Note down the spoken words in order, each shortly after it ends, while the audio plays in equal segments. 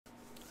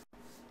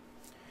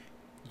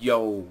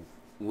Yo,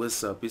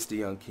 what's up? It's the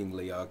Young King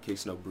Leon,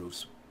 Kicks No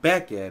Bruce,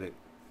 back at it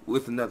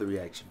with another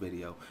reaction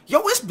video.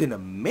 Yo, it's been a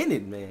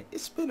minute, man.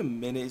 It's been a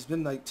minute. It's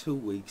been like 2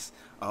 weeks,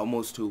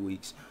 almost 2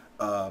 weeks.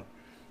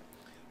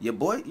 Your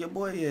boy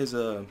has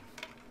been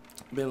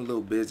a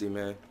little busy,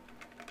 man.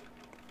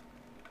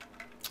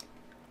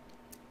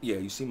 Yeah,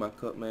 you see my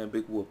cup, man.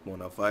 Big whoop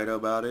when I fight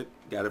about it.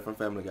 Got it from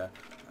Family Guy.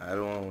 I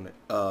don't own it.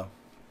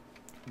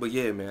 But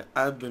yeah, man,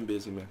 I've been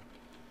busy, man.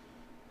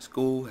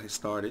 School has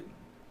started.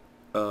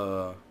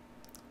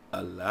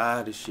 A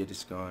lot of shit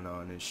is going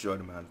on in a short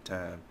amount of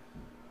time.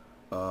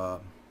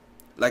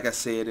 Like I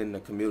said in the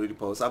community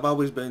post, I've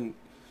always been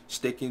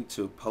sticking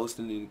to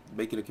posting and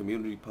making a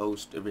community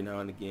post every now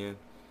and again.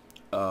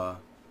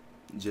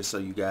 Just so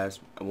you guys,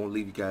 I won't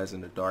leave you guys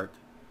in the dark.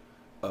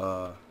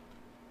 But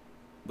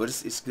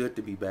it's good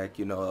to be back.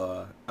 You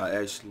know, I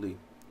actually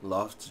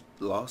lost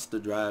the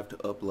drive to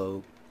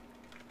upload,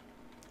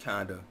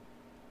 kinda,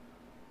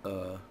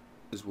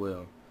 as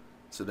well.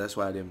 So that's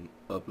why I didn't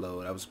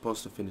upload. I was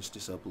supposed to finish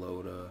this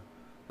upload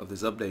of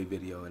this update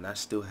video, and I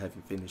still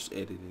haven't finished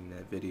editing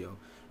that video.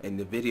 And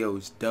the video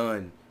is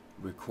done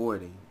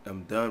recording.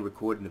 I'm done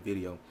recording the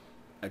video.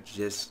 I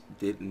just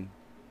didn't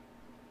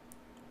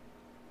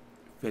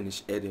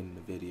finish editing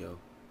the video.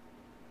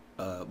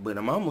 But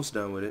I'm almost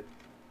done with it,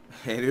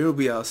 and it'll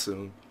be out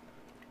soon.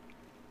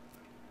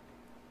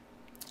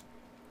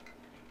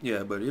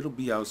 Yeah, but it'll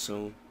be out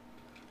soon.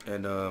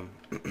 And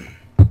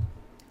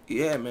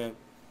yeah, man.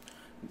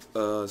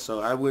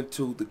 So I went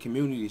to the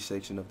community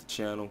section of the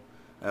channel.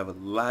 I have a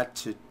lot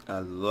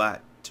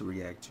to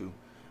react to,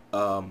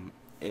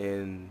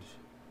 and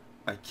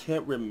I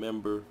can't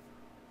remember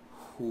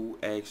who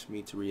asked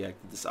me to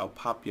react to this. I'll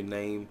pop your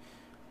name.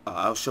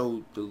 I'll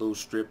show the little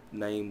strip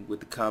name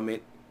with the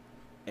comment,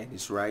 and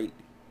it's right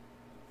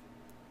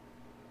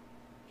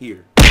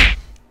here.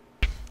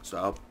 So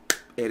I'll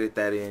edit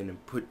that in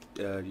and put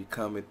your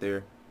comment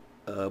there.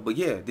 But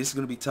yeah, this is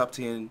gonna be top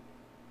 10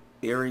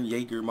 Eren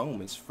Yeager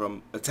moments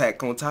from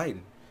Attack on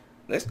Titan.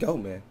 Let's go,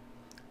 man.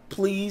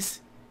 Please.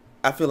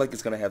 I feel like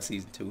it's gonna have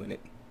season 2 in it,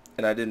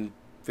 and I didn't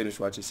finish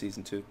watching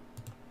season 2.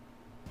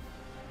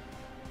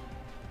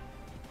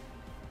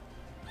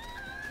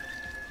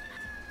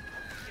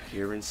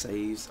 Eren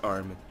saves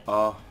Armin.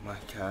 Oh my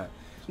god.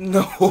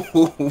 No,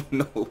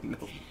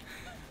 no.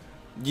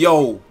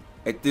 Yo,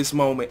 at this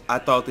moment, I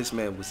thought this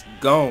man was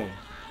gone.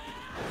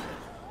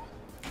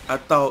 I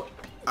thought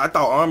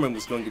Armin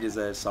was gonna get his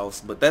ass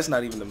sauced, but that's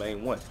not even the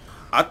main one.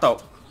 I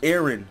thought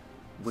Eren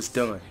was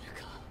done.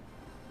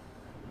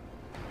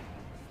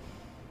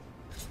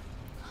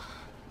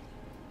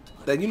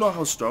 That, you know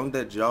how strong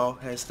that jaw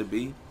has to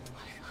be?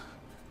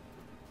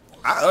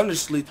 I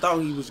honestly thought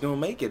he was gonna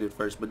make it at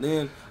first, but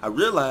then I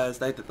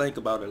realized I had to think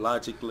about it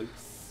logically,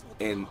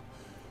 and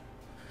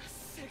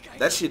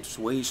that shit's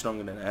way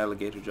stronger than an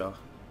alligator jaw,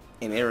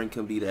 and Eren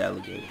can be the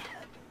alligator,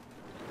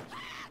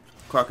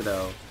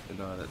 crocodile,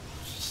 and all that.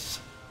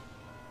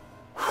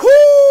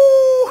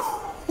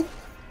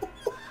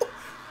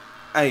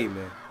 Hey,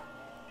 man.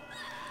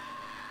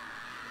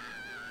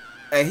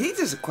 And he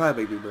just a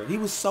crybaby, bro. He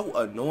was so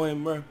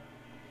annoying, bro.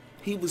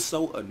 He was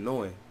so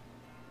annoying.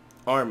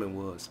 Armin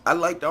was. I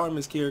liked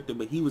Armin's character,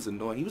 but he was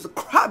annoying. He was a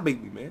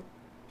crybaby, man.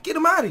 Get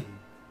him out of here.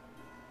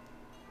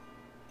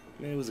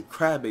 Man, it was a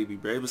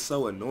crybaby, bro. It was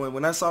so annoying.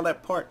 When I saw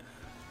that part,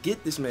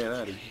 get this man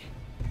out of here.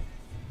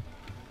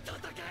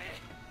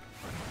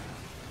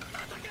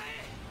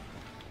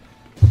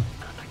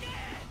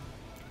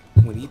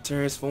 When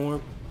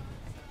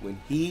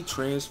he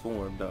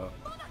transformed, dog,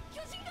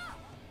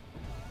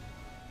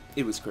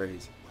 it was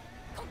crazy.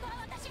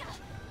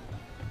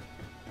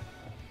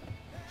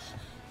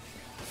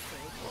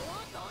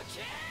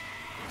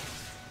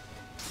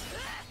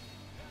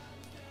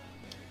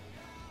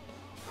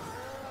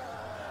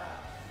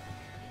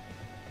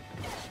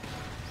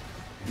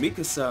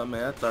 Mikasa,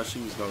 man, I thought she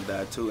was gonna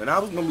die too, and I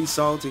was gonna be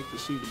salty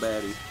because she's the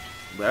baddie,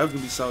 but I was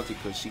gonna be salty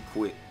because she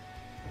quit.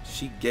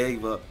 She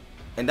gave up.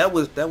 And that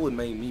would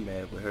make me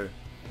mad with her.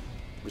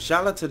 But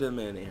shout out to them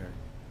and Eren.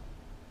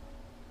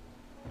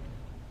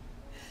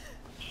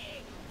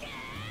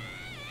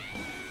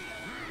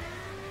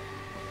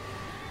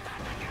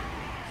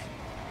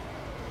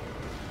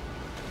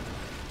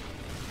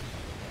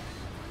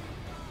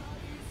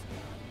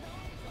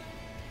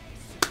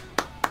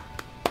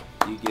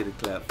 You get a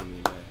clap for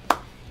me, man.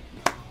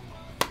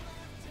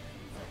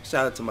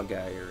 Shout out to my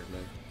guy Eren,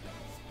 man.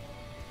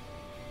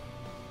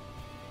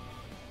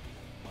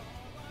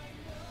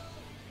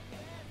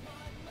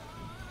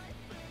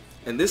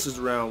 And this is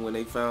around when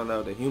they found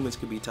out that humans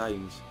could be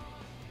Titans.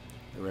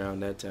 Around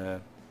that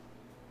time.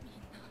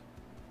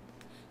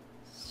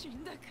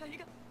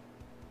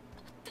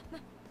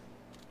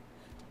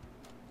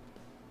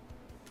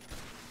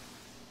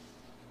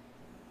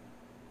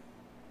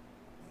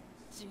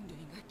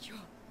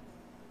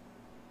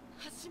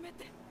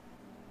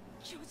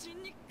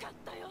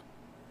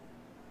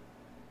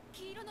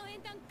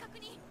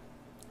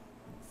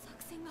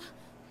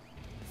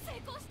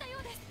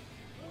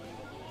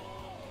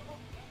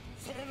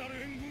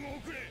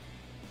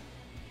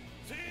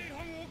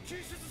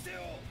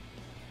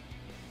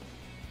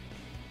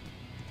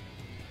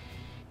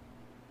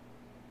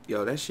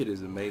 Yo, that shit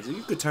is amazing.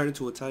 You could turn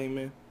into a Titan,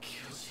 man.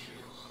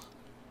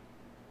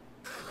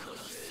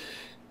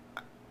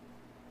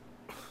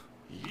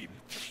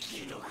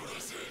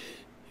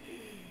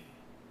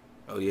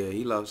 Oh yeah,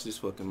 he lost his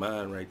fucking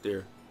mind right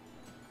there.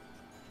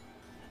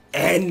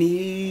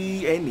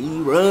 Annie,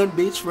 run,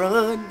 bitch,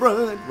 run,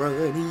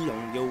 he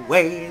on your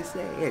ass.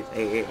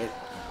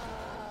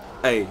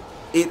 Hey,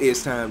 it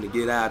is time to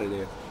get out of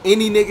there.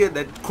 Any nigga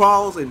that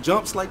crawls and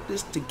jumps like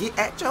this to get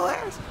at your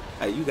ass,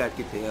 hey, you gotta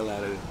get the hell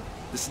out of there.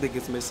 This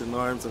nigga's missing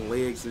arms and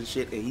legs and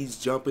shit, and he's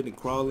jumping and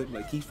crawling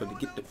like he's finna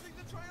get the...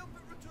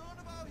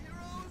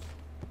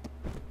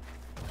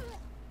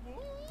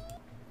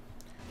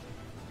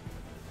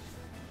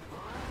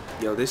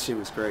 Yo, this shit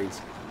was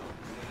crazy.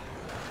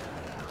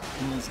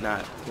 He's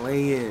not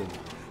playing.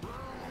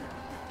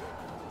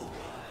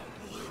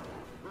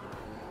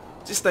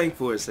 Just think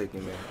for a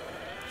second, man.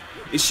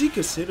 Is she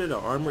considered an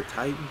armored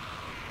titan?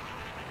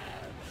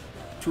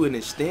 To an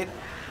extent?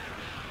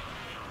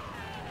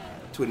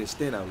 To an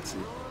extent, I would say.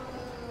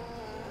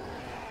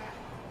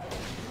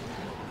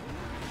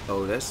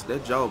 Oh,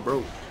 that jaw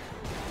broke.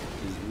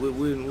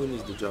 When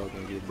is the jaw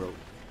gonna get broke?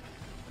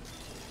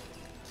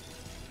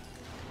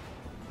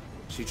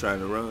 She trying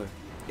to run.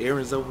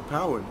 Eren's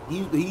overpowered.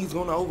 He's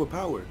gonna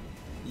overpower.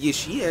 Yeah,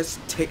 she has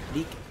some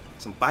technique,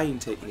 some fighting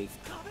technique,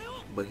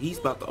 but he's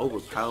about to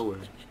overpower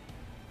her.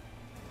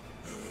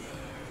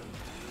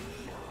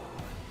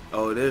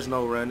 Oh, there's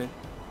no running.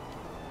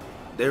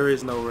 There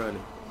is no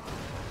running.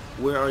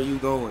 Where are you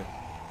going?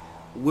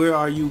 Where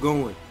are you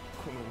going?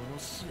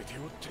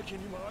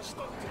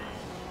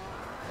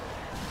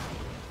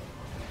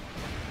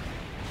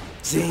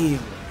 Damn.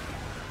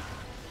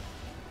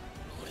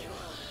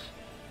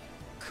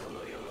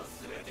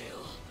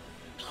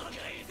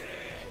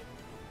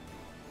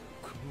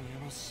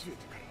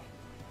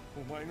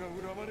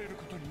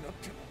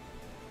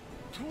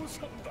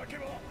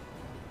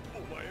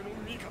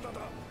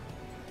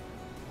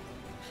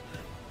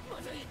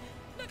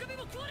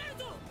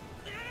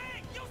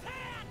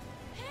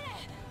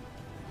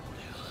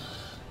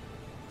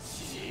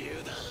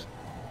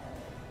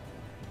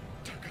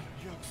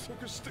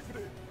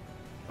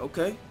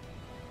 Okay.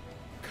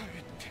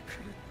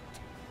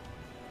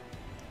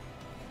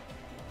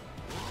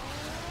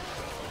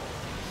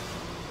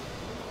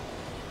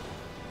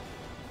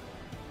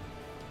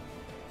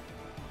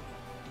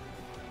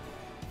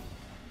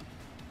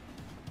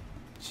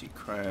 She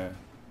crying.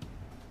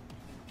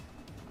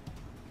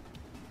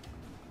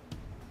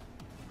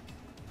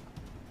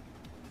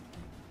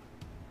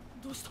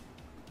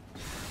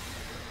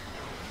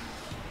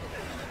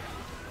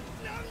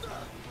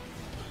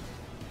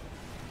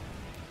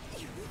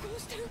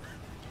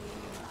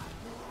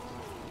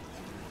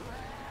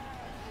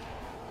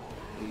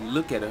 When you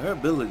look at her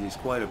ability is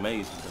quite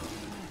amazing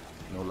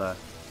though. No lie.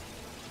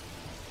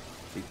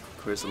 She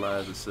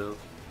crystallized herself.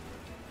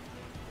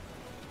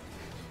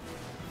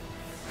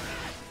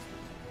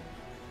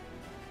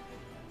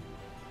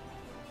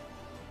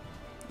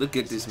 Look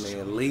at this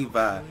man,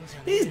 Levi.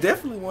 He's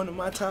definitely one of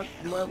my top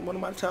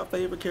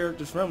favorite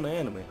characters from the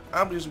anime.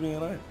 I'm just being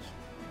honest.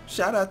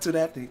 Shout out to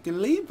that nigga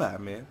Levi,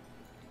 man.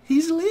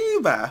 He's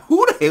Levi.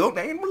 Who the hell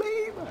named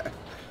Levi?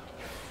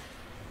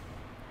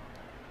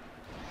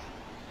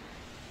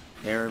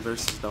 Eren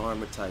versus the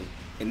Armored Titan,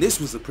 and this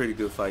was a pretty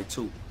good fight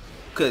too,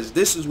 cause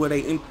this is where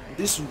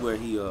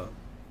he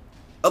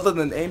other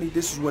than Andy,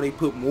 this is where they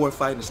put more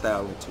fighting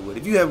style into it.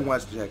 If you haven't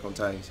watched Attack on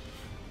Titans,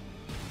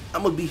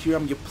 I'm gonna be here.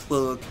 I'm your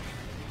plug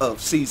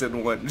of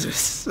season 1,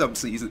 some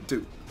season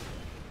 2.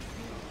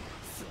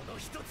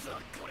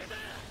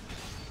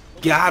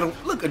 Got him.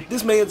 Look at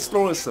this man's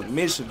throwing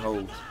submission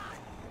holds.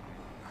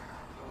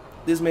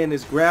 This man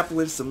is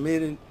grappling,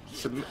 submitting,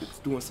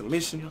 doing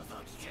submission.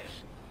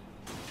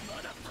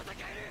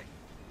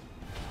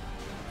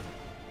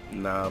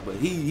 Nah, but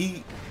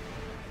he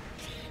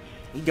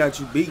got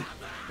you beat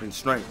in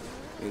strength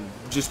and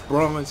just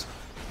bronze.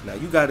 Now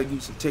you gotta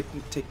use some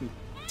technique.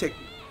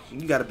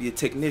 You gotta be a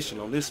technician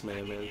on this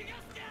man, man.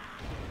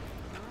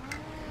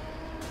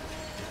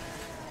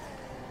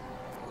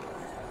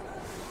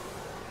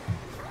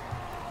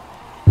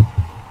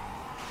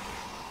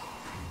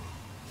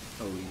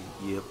 Oh,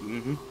 yep,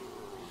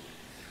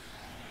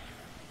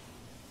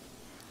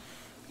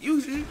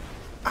 Usually,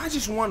 I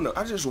just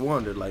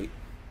wonder, like,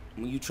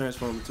 when you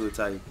transform into a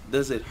Titan,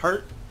 does it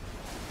hurt?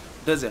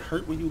 Does it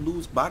hurt when you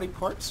lose body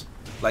parts?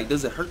 Like,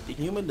 does it hurt the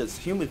human? Does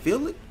the human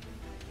feel it?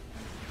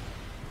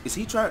 Is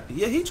he trying?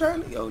 Yeah, he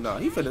trying to. Oh no,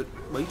 he trying to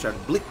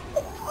blink.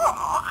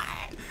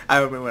 I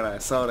remember when I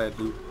saw that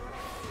dude.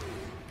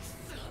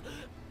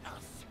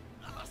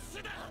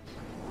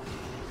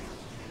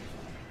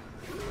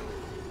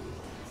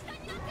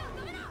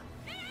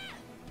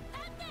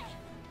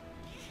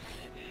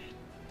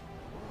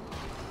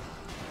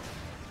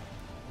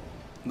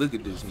 Look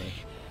at this man.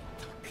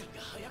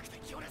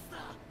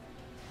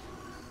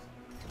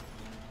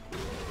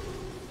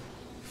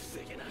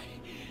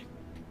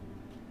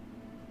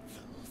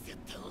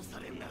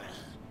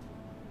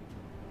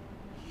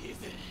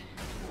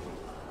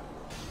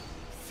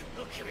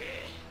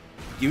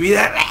 Give me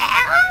that.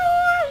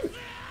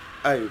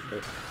 Hey,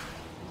 man.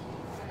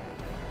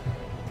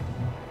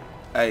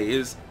 Hey,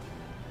 it's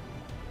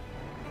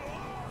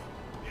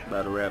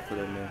about a wrap for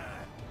that man.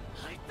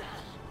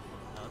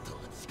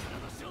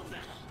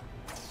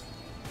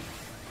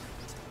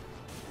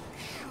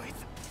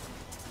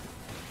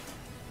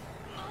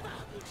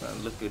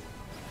 Look at.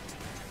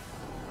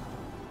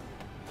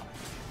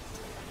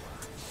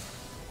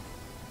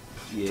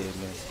 Yeah,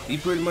 man.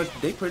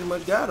 They pretty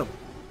much got him.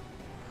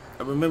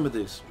 I remember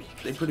this.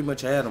 They pretty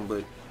much had him,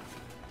 but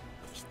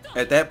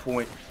at that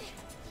point,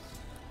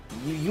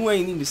 you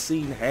ain't even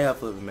seen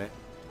half of it, man.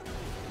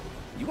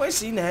 You ain't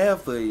seen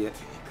half of it yet.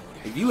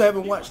 If you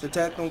haven't watched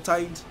Attack on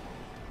Titans,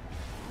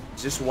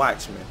 just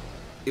watch, man.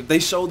 If they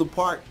show the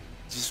part,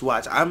 just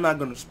watch. I'm not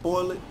gonna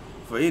spoil it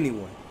for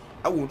anyone.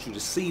 I want you to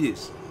see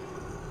this.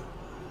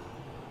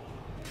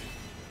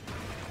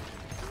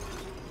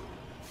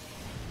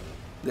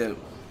 Then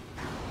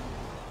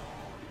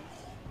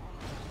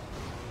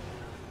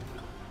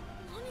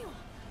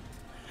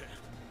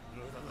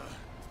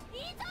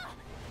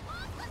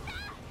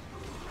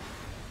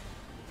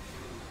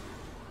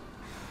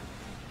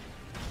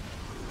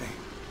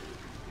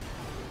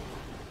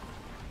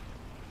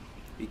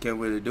he can't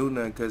really do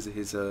nothing because of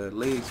his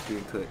legs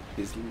being cut,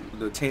 his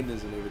little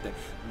tendons and everything.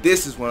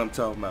 This is what I'm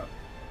talking about.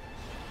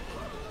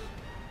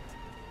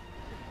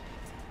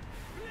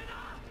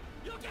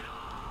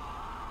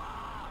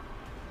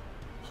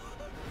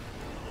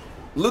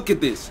 Look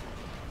at this.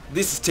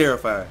 This is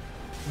terrifying.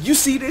 You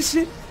see this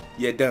shit?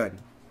 You're done.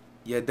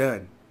 You're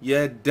done.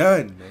 You're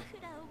done, man.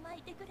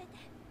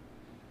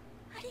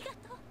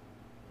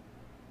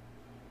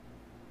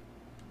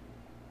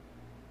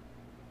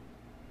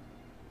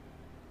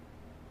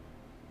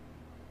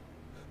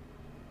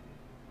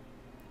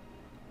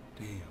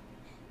 Damn.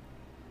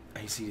 I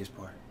ain't see this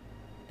part.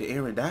 Did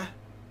Eren die?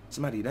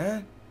 Somebody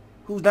died?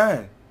 Who's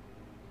dying?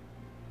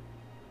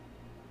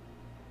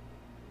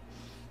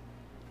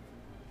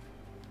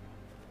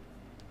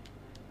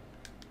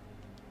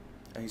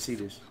 I ain't see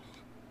this.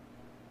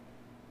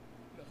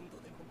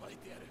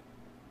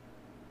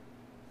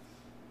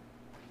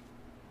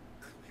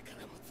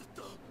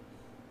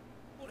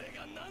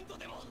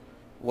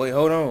 Wait,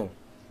 hold on.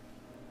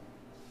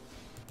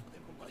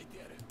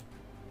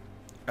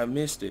 I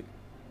missed it.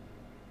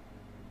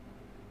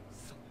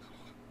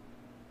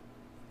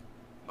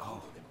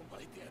 Oh.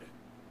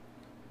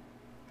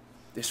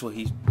 This way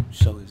he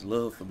show his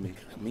love for me.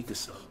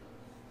 Mikasa.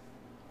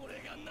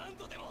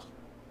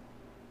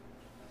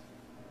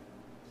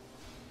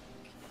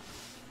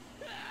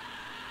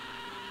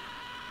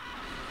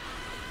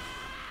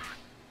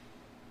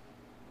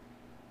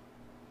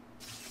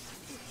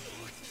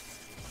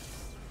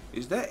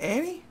 Is that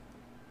Annie?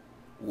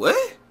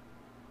 What?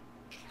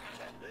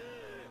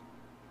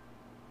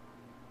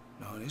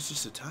 No, this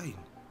is a Titan.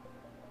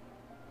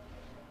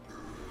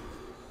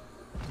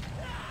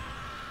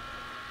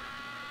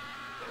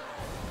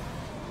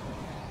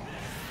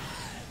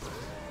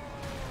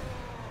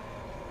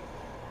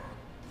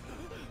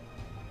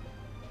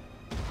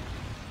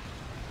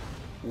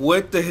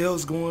 What the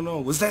hell's going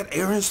on? Was that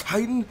Eren's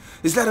Titan?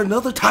 Is that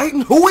another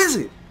Titan? Who is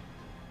it?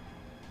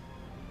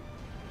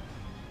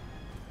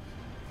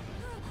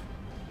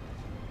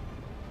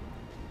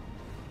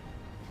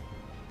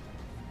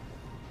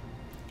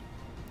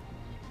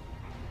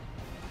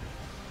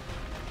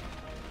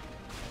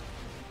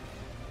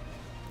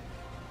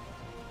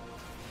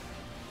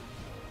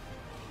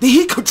 Did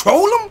he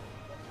control him?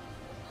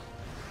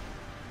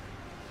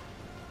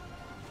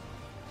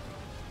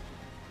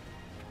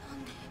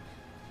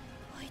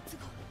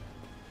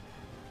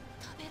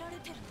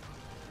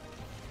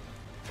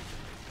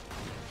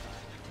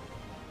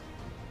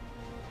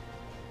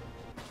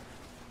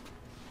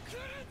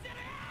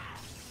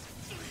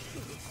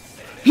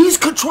 He's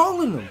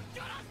controlling them.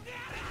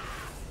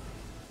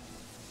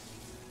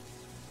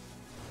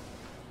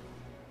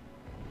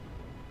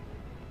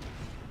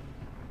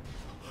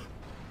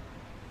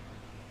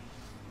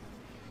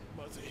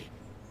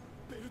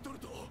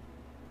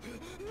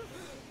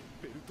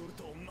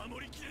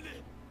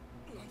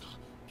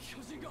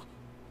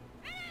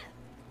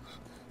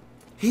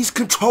 He's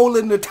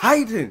controlling the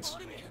Titans.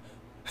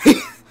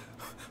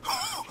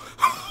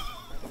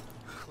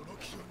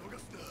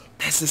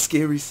 That's a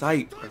scary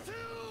sight.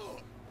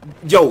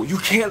 Yo, you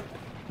can't.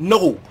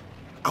 No.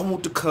 I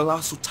want the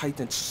Colossal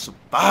Titan to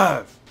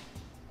survive.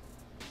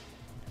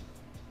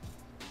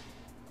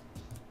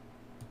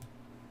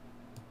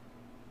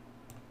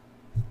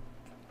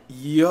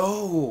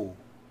 Yo.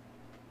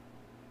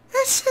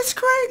 This shit's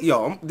crazy.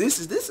 Yo,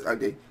 this.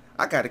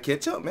 I gotta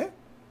catch up, man.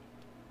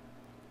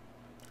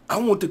 I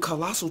want the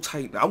Colossal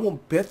Titan. I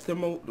want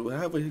Bethemo,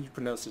 however you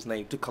pronounce his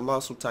name, the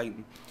Colossal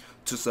Titan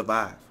to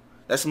survive.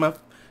 That's one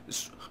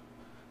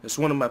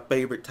of my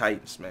favorite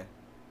Titans, man.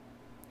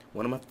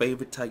 One of my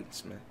favorite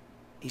Titans, man.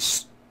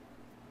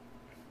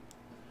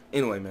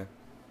 Anyway, man.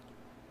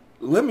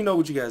 Let me know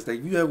what you guys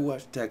think. If you ever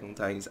watched Attack on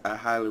Titans, I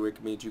highly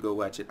recommend you go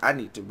watch it. I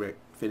need to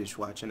finish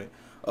watching it.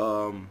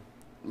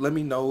 Let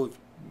me know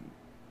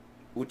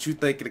what you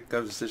think in the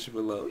comment section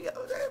below. Yo,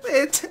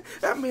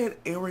 that man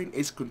Eren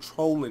is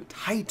controlling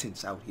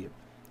titans out here.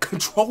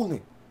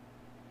 Controlling.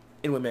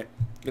 Anyway, man,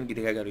 gonna get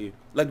the heck out of here.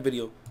 Like the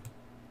video,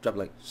 drop a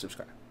like,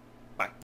 subscribe. Bye.